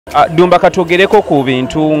Ddumba katogereko ku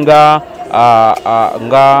bintu nga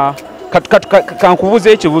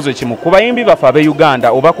kankubuze ekibuzo kimu ku bayimbi baffe ab'e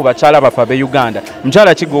Uganda oba ku bakyala baffe ab'e Uganda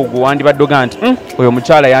mukyala kigogo wandibadde oga nti oyo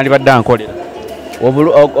mukyala yandibadde ankolera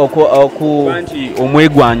nti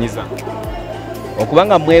omwegwanyiza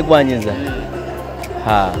okubanga mwegwanyiza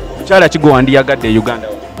mukyala kigo wandiyagadde e Uganda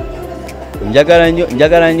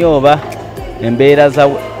njagala nnyo oba embeera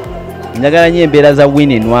za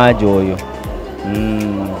Winnie Nwagi oyo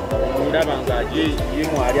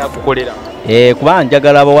kubanga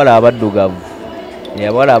njagala abawala abaddugavu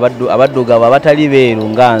abaddugavu abatali beeru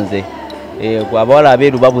nga nze abawala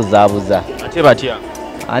abeeru babuzaabuza ate batya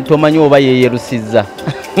anti omanyi oba yeeyerusizza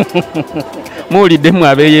muwuliddemu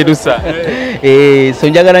abeeyerusa so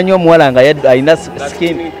njagala nnyo omuwala nga alina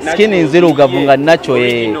skin nzirugavu nga nakyo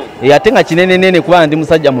ate nga kinenenene kubanga ndi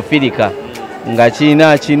musajja mufirika nga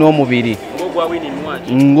kirina omubiri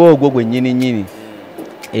ng'ogwo gwennyininyini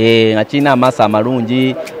nga kirina amaaso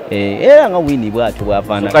amalungi era nga Winnie bwatyo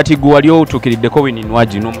bwafaana. Kati gwe wali otuukiriddeko Winnie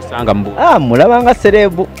Nwagi n'omusanga mbu mulaba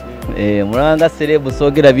nga serebu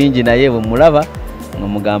soogera bingi naye bwe mulaba nga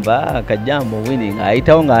mugamba akajambo Winnie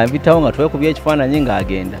ng'ayitawo ng'anvitawo nga twekubya ekifaananyi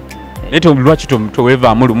ng'agenda. Naye lwaki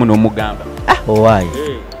toweevaamu lumu n'omugamba owaayi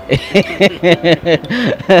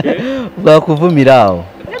bwakuvumira awo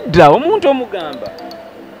dda omuntu omugamba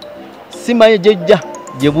simanyi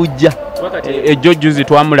gye bujja ejjojjuzi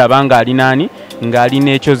twamulaba ng'alinaani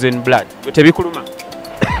ng'alina Chozen blood tebikuluma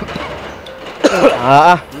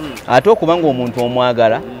ate okuba ng'omuntu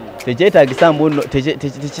omwagala tekyetaagisa mbu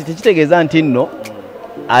tekitegeeza nti nno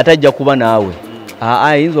atajja kuba naawe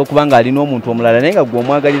ayinza okuba ng'alina omuntu omulala naye nga gwe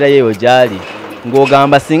omwagalira yeeyo gy'ali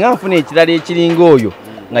ng'ogamba singa nfuna ekirala ekiringa oyo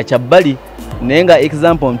nga kya bbali naye nga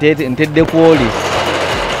example ntedde kwoli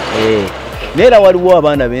neera waliwo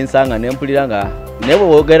abaana b'ensanga nempulira nga naye bwe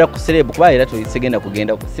boogera ku serebu kuba era tosigenda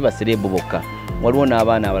kugenda si baserebu bokka waliwo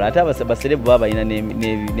n'abaana abalala ate baserebu baba balina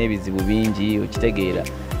n'ebizibu bingi okitegeera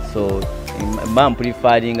so mba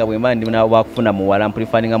mpurifaringa bwe mba ndi wakufuna muwala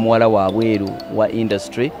mpurifaringa muwala wa bweru wa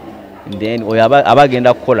industry then oyo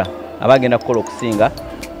abagenda kukola okusinga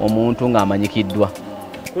omuntu ng'amanyikiddwa.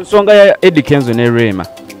 Ku nsonga ya Eddie Kenzo ne Rema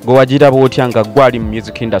gwe wagiraba otya nga gwali mu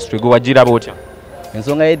music industry gwe wagiraba otya?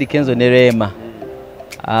 Ensonga ya Eddie Kenzo ne Rema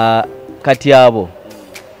kati abo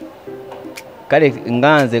kale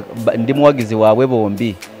nganze ndi muwagizi waabwe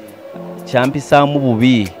bombi kyampisaamu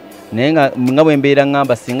bubi naye nga bwe mbeera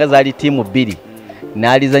ngamba singa zaali ttiimu bbiri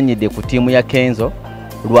n'alizanyidde ku ttiimu ya Kenzo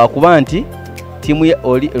lwakuba nti ttiimu ya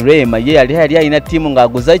Rema ye yali alina ttiimu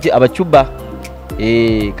ng'aguza abacuba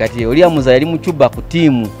kati oli amuza yali mucuba ku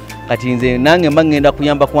ttiimu kati nze nange mba ngenda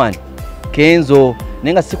kuyamba kwani Kenzo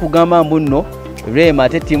naye nga sikugamba mbu nno Rema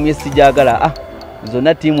ate ttiimu ye sijagala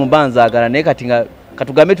zonna ttiimu mba nzaagala naye kati nga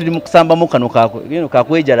katugambe tuli mu kusambamu kano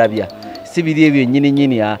kakwejalabya si biri ebyo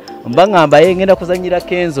nnyininyini mba ngamba ye ngenda kuzanyira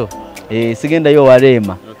Kenzo sigendayo wa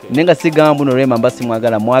Rema naye nga sigamba mbu no Rema mba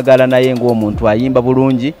simwagala mwagala naye ng'omuntu ayimba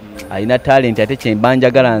bulungi alina talent ate kyemba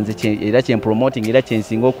njagala nze era kyempromoting era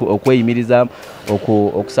kyensinga okweyimiriza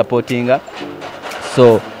okusupportinga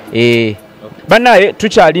so bannaye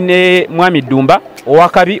tukyali ne mwami Ddumba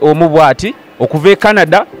owakabi omu bw'ati okuva e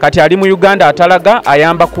Canada kati ali mu Uganda atalaga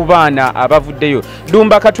ayamba ku baana abavuddeyo.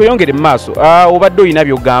 Ddumba katweyongere mu maaso obadde olina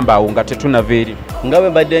by'ogamba awo nga tetunava eri nga bwe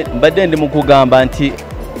mbadde ndi mu kugamba nti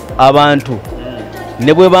abantu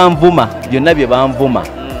ne bwe banvuma byonna bye banvuma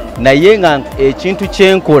naye nga ekintu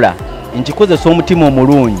kyenkola nkikozesa omutima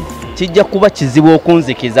omulungi kijja kuba kizibu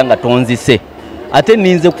okunzikiza nga tonzise ate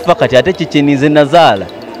ninze kufa kati ate kikyeninze nazaala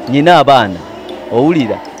nyina abaana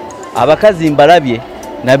owulira abakazi mbalabye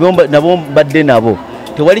nabo mbadde nabo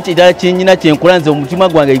tewali kirala kyenyina kyenkola nze omutima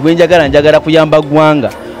gwange njagala kuyamba ggwanga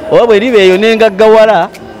oba bwe libeeyo nengaggawala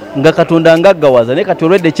nga Katonda ngaggawaza naye kati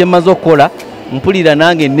olwedde kyemmaze okukola mpulira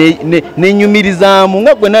nange nenyumirizaamu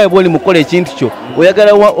nga gwe nawe bwoli mukola ekintu kyo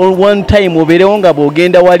oyagala one time obeerewo nga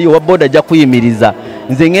bw'ogenda wali owa boda ajja kuyimiriza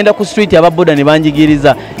nze ngenda ku street aba boda ne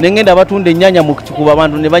banjigiriza ne ngenda abatunda ennyanya mu kikuba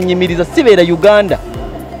abantu ne banyimiriza sibeera Uganda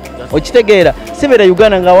okitegeera sibeera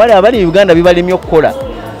Uganda nga wali abali Uganda bibalemye okukola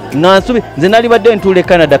ngansubi nze nali badde ntuule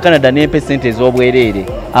Canada nempe sente ez'obwereere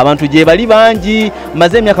abantu gye bali bangi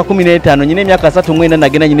maze emyaka 15 nyina emyaka 39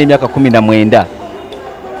 nagenda nyina emyaka 19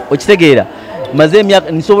 okitegeera maze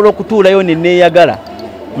emyaka nsobola okutuulayo neneeyagala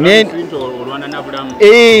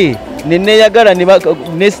neneeyagala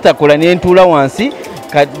nesitakola nentuula wansi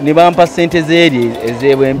ne bampa sente zeeri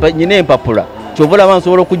nyina empapula kyova olaba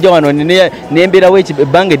nsobola okujja wano nembeerawo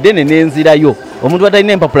ebbanga eddene nenzirayo omuntu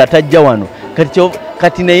atalina empapula tajja wano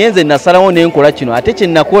kati naye nze nasalawo nenkola kino ate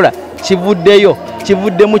kyenakola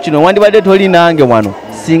kivuddemu kino wandibadde toli nange wano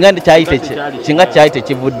singa kyali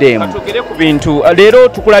tekivuddeemu. Tugere ku bintu leero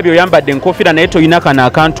tukulabye oyambadde enkofiira naye toyina kano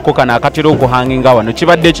akantuko kano akatera okuhanginga wano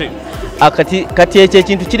kibadde ki? Kati ekyo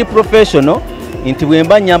ekintu kiri professional nti bwe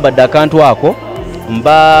mba nyambadde akantu ako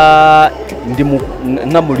mba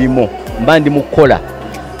nga mulimo mba ndi mu kukola.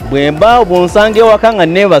 Bwe mba bwonsanga ewaka nga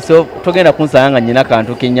neebase togenda kunsanga nga nyina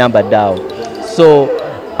kantu kenyambadde awo. So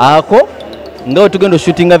ako nga tugenda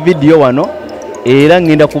shootinga video wano era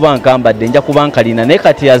ngenda kuba nkambadde nja kuba nkalina naye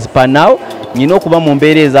kati as per now nyina okuba mu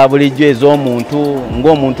mbeera eza bulijjo ez'omuntu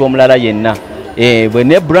ng'omuntu omulala yenna. Bwe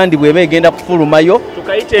ne brand bweba egenda kufulumayo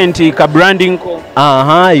tukayite nti ka branding ko.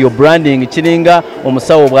 Yo branding kiringa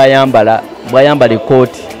omusawo bwayambala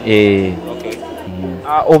ekooti.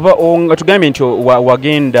 Oba tugambye nti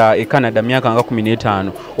wagenda e Canada myaka nga 15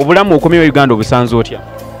 obulamu okomyewo Uganda obusanze otya?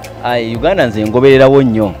 Uganda nze ngobererawo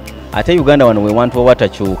nnyo ate Uganda wano we wantu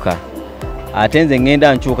watakyuka ate nze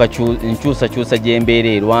ngenda nkyusakyusa gyembeera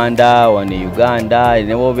e Rwanda wano Uganda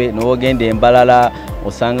nobogenda embalala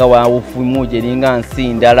osanga wawufumu gyeringa nsi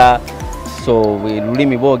ndala so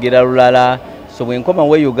lulimi boogera lulala so bwe nkoma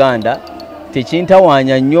we Uganda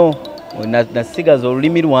tekintawaanya nnyo nasigaza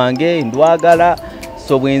olulimi lwange ndwagala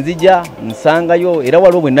so bwe nzija nsangayo era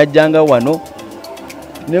waliwo bwe najjanga wano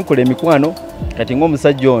nenkola emikwano kati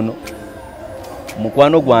ng'omusajja ono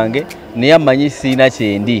mukwano gwange naye amanyi siina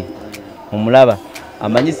kyendi omulaba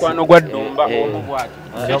amanyi mukwano gwa Ddumba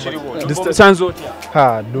omubwati sanzo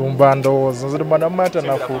otya? Ddumba ndowooza nze Ddumba namumanya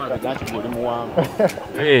nafuuka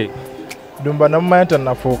Ddumba namumanya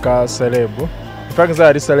nafuuka selebu infact nze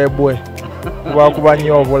yali selebu we kuba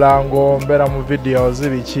nnyo obulango mbeera mu videos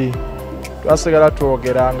biki twasigala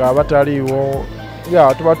twogera nga abataliiwo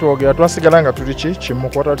tuba twogera twasigala nga tuli kimu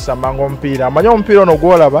kuba tusambanga omupiira amanyi omupiira ono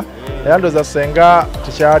gwolaba era ndowooza senga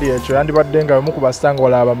tekyali ekyo yandibadde nga wemu kubasanga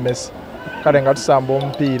olaba Messi kale nga tusamba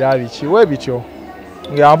omupiira biki we bityo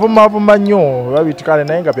nga nvumavuma nnyo babiti kale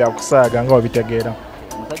naye nga byakusaaga nga wabitegeera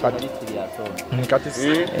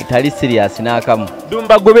tali serious n'akamu.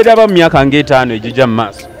 Ddumba goberera mu myaka ng'etaano egijja mu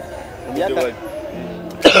maaso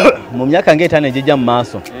mu myaka ng'etaano egijja mu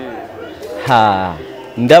maaso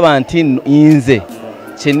ndaba nti nze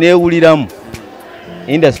kyeneewuliramu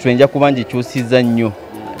industry nja kuba ngikyusizza nnyo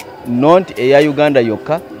not eya Uganda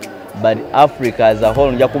yokka but Africa as a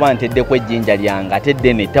whole nja kuba nteddeko ejjinja lyange ate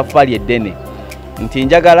ddene ettaffaali eddene nti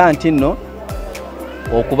njagala nti nno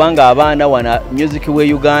okubanga abaana wana music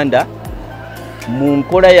we Uganda mu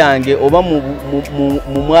nkola yange oba mu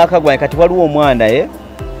mwaka gwange kati waliwo omwana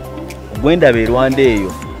gwendaba e Rwanda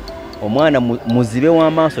eyo omwana muzibe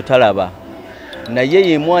w'amaaso talaba naye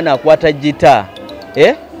ye mwana akwata gita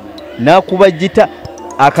n'akuba gita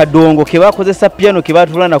akadongo ke bakozesa piano ke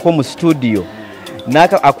batula nako mu studio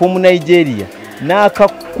ak'omu Nigeria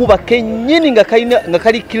n'akakuba kennyini nga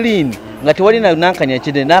kali clean nga tewali nankani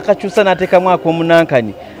akide n'akakyusa n'ateekamu ak'omu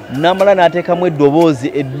nankani n'amala n'ateekamu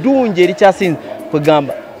eddoboozi eddungi erikyasinze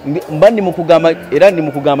kwegamba mba ndi mukugamba era ndi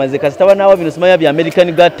mukugamba nze kasitaba naawa bino simanya bya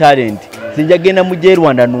American Got Talent sinja genda mu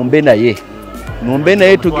Rwanda nombe naye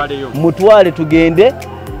mutwale tugende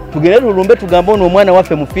tulumbe tugambe ono omwana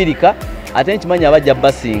waffe mufirika ate nkimanya abajja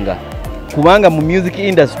basinga kubanga mu music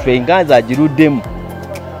industry nganza agiruddemu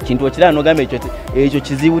kintu okirala nogamba ekyo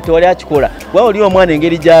kizibu tewali akikola kuba oli omwana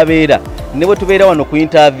engeri gy'abeera ne bwe tubeera wano ku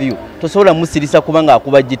interview tosobola musirisa kubanga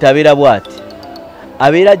akuba gita abeera bw'ati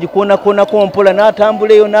abeera gikonakonako mpola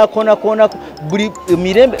n'atambula eyo n'akonakonako buli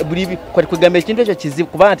mirembe buli kwegamba ekintu ekyo kizibu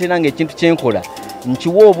kubanga ate nange ekintu kyenkola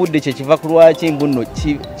nkiwa obudde kyekiva ku lwaki mbuno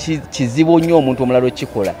kizibu nnyo omuntu omulala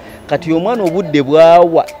okikola kati omwana obudde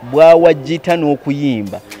bwawa gita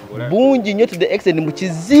n'okuyimba bungi nnyo to the extent mu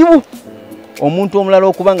kizibu omuntu omulala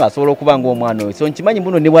okuba nga asobola okuba ng'omwana oyo so nkimanyi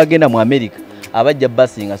mbuno ne bwagenda mu America abajja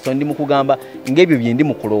basinga so ndi mu kugamba ng'ebyo bye ndi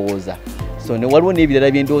mu kulowooza so ne waliwo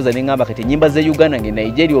n'ebirala bye ndowooza ne ngamba kati ennyimba z'e Uganda nge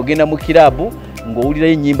Nigeria ogenda mu kirabu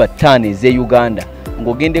ng'owulirayo ennyimba 5 ez'e Uganda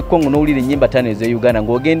ng'ogenda e Congo n'owulira ennyimba 5 ez'e Uganda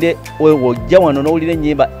ng'ogende ojja wano n'owulira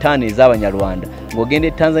ennyimba 5 ez'Abanyarwanda ng'ogenda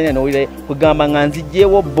e Tanzania n'owulira kugamba nga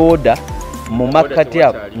nzigyewo boda mu makati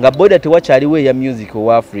ago nga boda tewakyaliwo eya music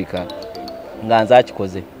owa Africa nga nze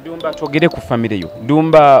akikoze. Ddumba twogere ku famire yo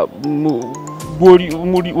Ddumba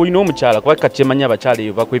olina omukyala kuba kati kyemanya abakyala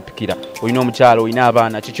eyo bakwepikira olina omukyala olina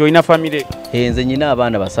abaana kiki olina famire? Nze nyina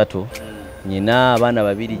abaana 3 nyina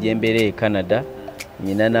abaana 2 gyembeera e Canada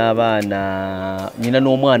nyina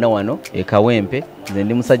n'omwana wano e Kawempe nze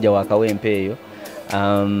ndi musajja wa Kawempe eyo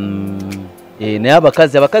naye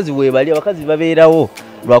abakazi webali abakazi babeerawo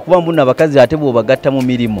lwakuba mbuna abakazi ate bw'obagatta mu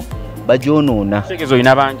mirimu bagyonoona. Senyekozo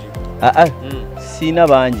olina bangi? Siina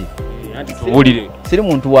bangi siri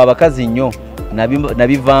muntu w'abakazi nnyo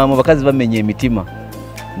nabivaamu abakazi bamenya emitima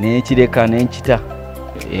nekireka nenkita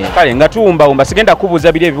kale nga tuwumbawumba sigenda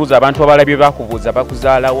kubuuza biri ebibuuzo abantu abalabye bakubuuza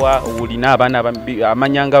bakuzaalawa olina abaana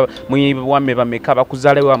amanyanga mwiwamme bameka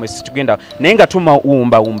bakuzaalawo wamwe situgenda naye nga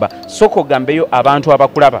tumawumbawumba sooka ogambeyo abantu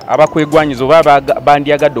abakulaba abakwegwanyiza oba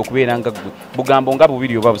bandyagadde okubeera nga ggwe bugambo nga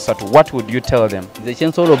bubiri oba busatu. What would you tell them? Nze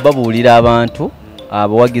kyensobola obabuulira abantu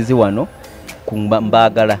abawagizi wano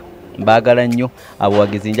mbaagala nnyo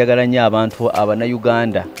abawagizi, njagala nnyo abantu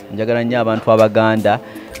abannayuganda, njagala nnyo abantu abaganda,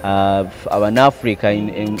 abanaafrika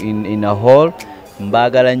in a whole,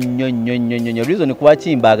 mbaagala nnyo. Reason kuba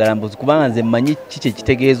ki mbaagala mbuzi kubanga nze mmanyi kiki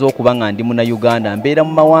ekitegeeza okuba nga ndi munnayuganda. Mbeera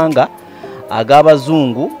mu mawanga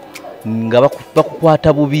ag'abazungu nga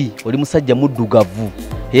bakukwata bubi, oli musajja muddugavu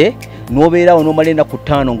n'obeerawo n'omala ennaku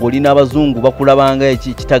 5 ng'olina abazungu bakulabanga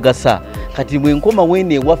ekitagasa. Kati bwe nkoma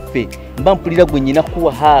weene ewaffe mba mpulira gwe nnyina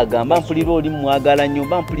kuwahaaga, mba mpulira oli mwagala nnyo,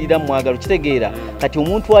 mba mpulira mwagala, kitegeera. Kati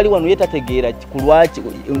omuntu ali wano ye tategeera kulwaki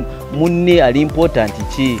munne ali important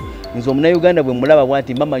ki. Nze omunnayuganda bwe mulaba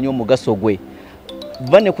bwati mba manyi omugaso gwe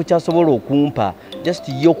va ne kukyasobola okumpa just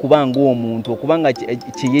ye okuba ng'omuntu, okuba nga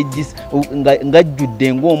kyeyejjisa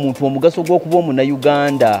ng'ajjudde ng'omuntu, omugaso gw'okuba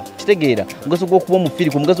omunnayuganda, kitegeera, omugaso gw'okuba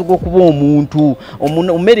omufiriku, omugaso gw'okuba omuntu.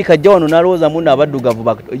 Omumerika ajja wano n'alowooza muno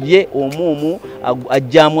abaddugavu, ye omu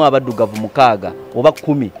ajjaamu abaddugavu 6 oba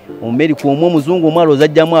 10. Omumerika omu omuzungu omu alowooza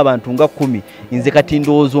ajjaamu abantu nga 10. Nze kati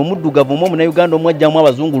ndowooza omuddugavu omu omunnayuganda omu ajjaamu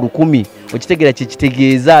abazungu 1000. Okitegeera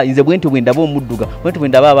kyekitegeza. Nze bwe ntyo bwe ndaba omuddugavu, bwe ntyo bwe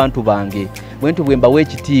ndaba abantu bange, bwe ntyo bwe mbawa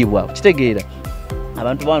ekitiibwa, okitegeera.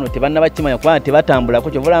 Abantu bano tebanna bakimanya kubanga tebatambulako,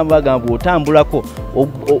 kyovula bagamba otambulako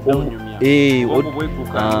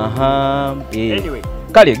Anyway,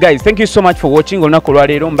 kale guys, thank you so much for watching. Olunaku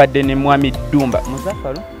lwaleero mbadde ne mwami Ddumba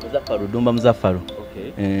Muzafaru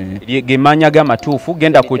gemanya gamatuufu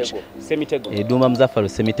genda ku Semitego Ddumba Muzafaru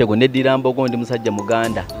Semitego neddira mbogo ndi musajja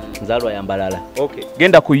muganda nzalwa ya Mbalala. Okay,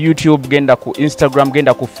 genda ku YouTube, genda ku Instagram,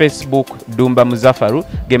 genda ku Facebook Ddumba Muzafaru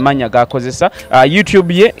gemanya gakozesa.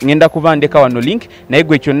 YouTube ye ngenda kubandeka wano link naye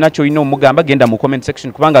gwe kyonna kyolina omugamba genda mu comment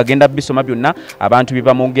section kubanga agenda bisoma byonna abantu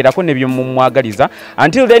bibamwongerako ne byomumwagaliza.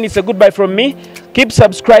 Until then, it's a goodbye from me. Keep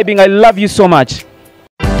subscribing. I love you so much.